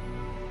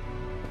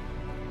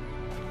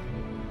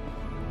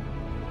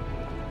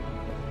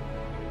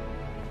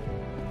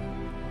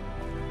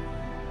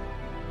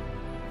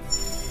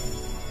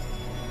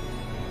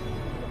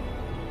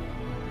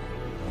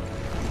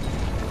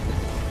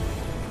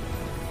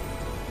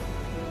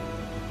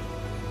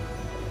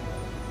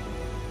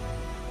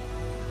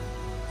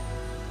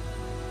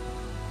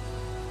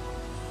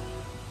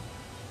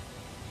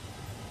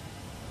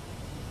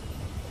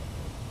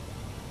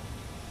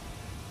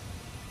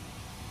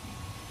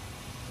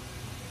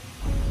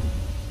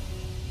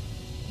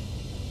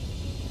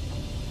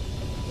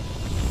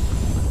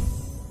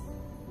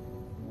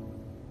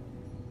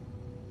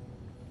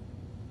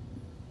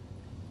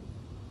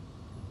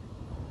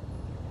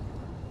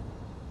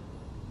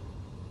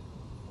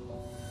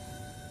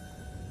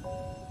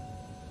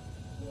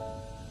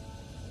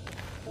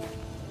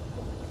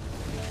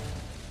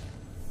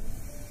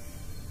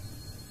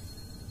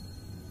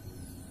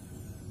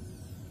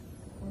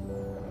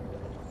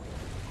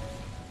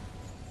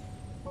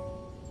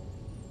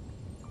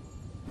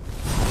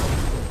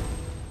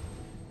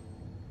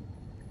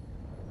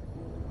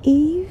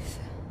 Eve?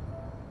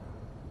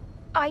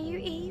 Are you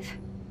Eve?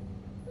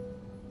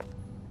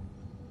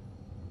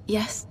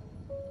 Yes.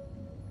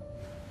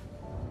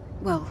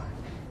 Well,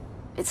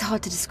 it's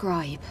hard to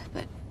describe,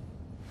 but...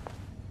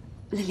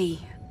 Lily,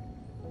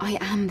 I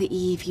am the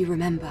Eve you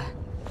remember.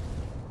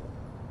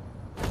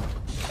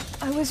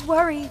 I was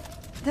worried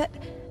that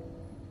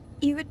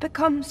you had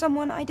become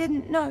someone I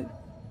didn't know.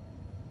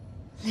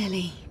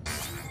 Lily.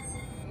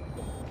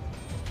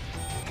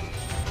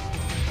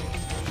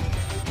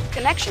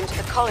 Connection to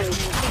the colony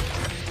complete.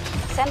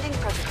 Sending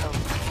protocol.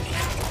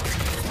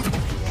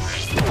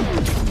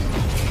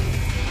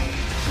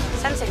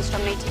 Sensing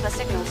strong Naytiba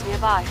signals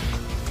nearby.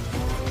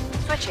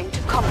 Switching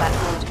to combat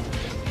mode.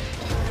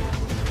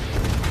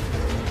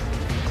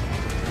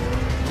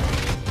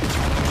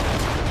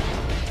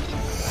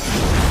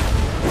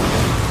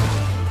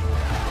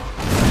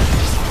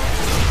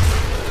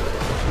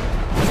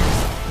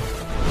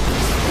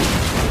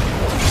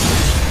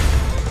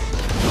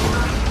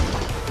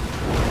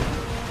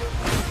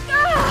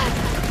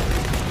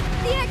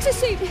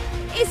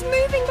 It's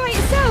moving by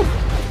itself!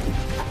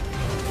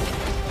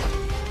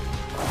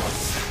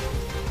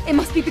 It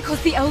must be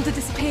because the Elder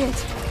disappeared.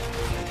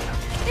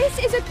 This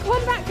is a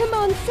combat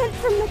command sent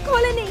from the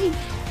colony!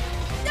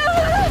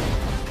 Ah!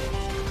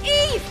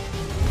 Eve!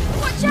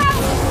 Watch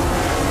out!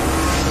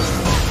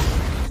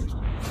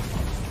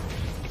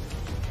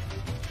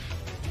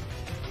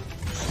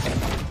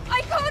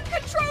 I can't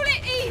control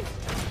it, Eve!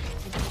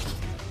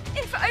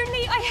 If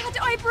only I had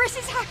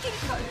Iberis's hacking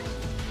code!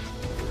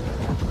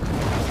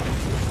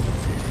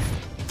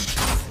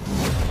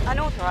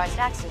 Unauthorized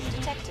access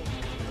detected.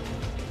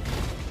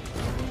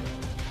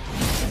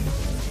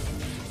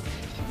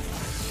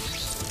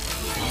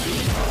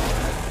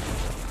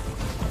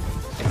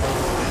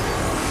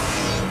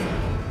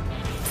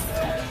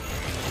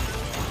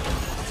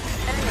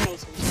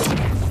 Eliminated.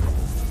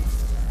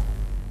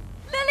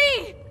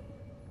 Lily!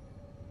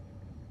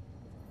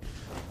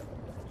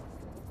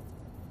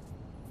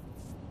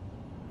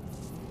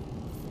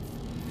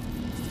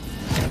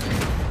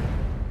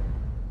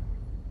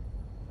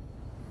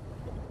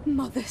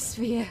 Mother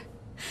Sphere.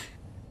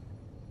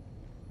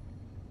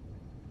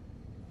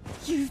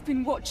 You've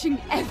been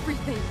watching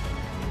everything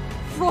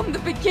from the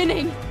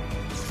beginning.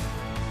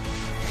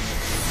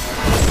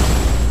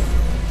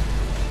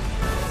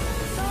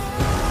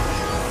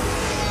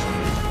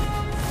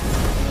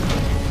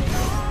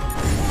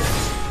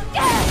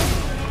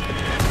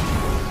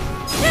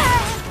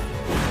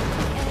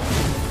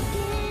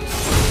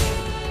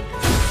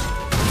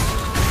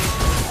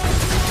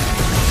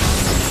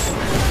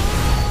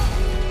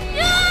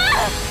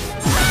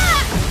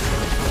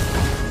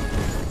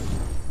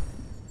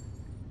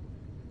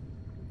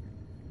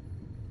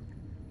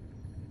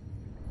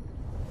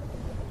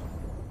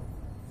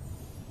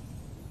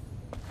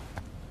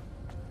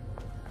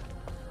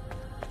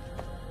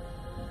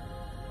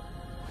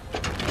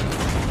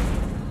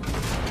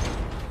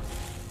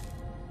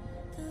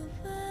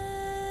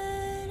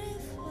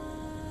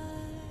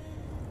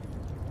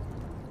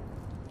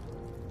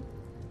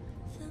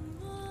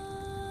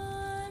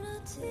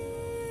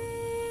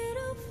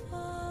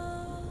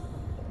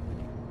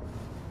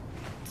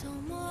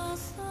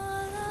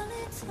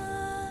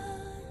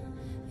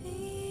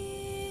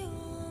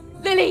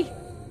 Lily!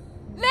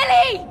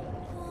 Lily!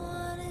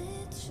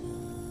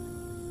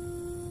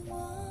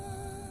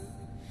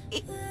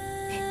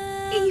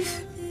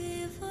 Eve.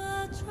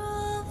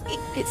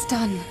 It's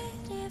done.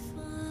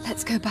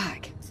 Let's go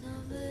back.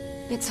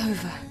 It's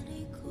over.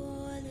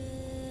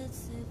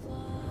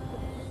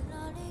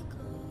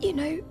 You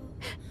know,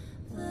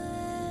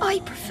 I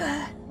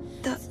prefer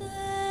the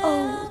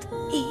old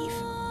Eve.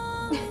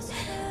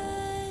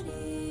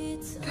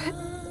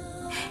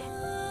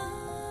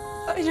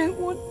 But I don't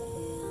want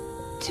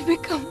to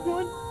become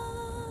one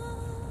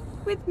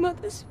with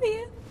Mother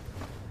Sphere.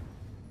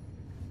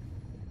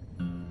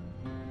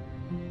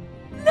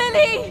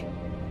 Lily!